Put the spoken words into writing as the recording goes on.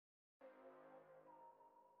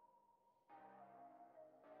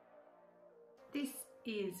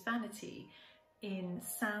is Vanity in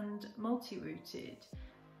Sand Multi-Rooted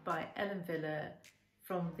by Wille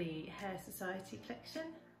from the Hair Society collection.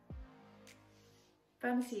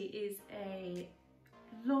 Vanity is a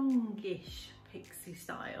longish pixie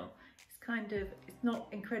style. It's not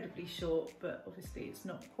incredibly short, but obviously it's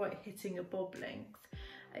not quite hitting a bob length.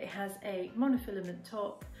 It has a monofilament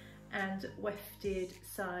top and wefted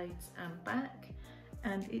sides and back,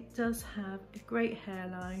 and it does have a great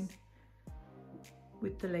hairline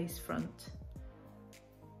with the lace front.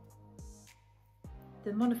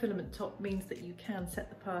 The monofilament top means that you can set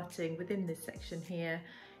the parting within this section here,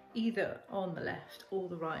 either on the left or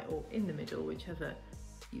the right or in the middle, whichever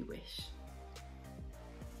you wish.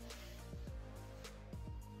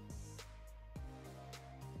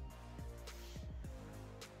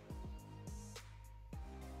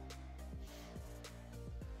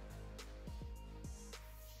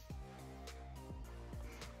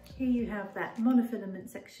 Here you have that monofilament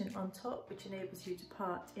section on top, which enables you to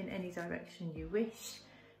part in any direction you wish,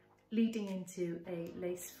 leading into a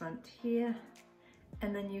lace front here,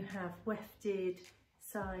 and then you have wefted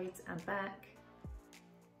sides and back,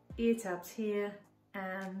 ear tabs here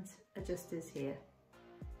and adjusters here.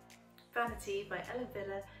 Vanity by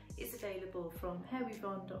Wille is available from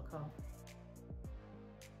HairWeavon.com.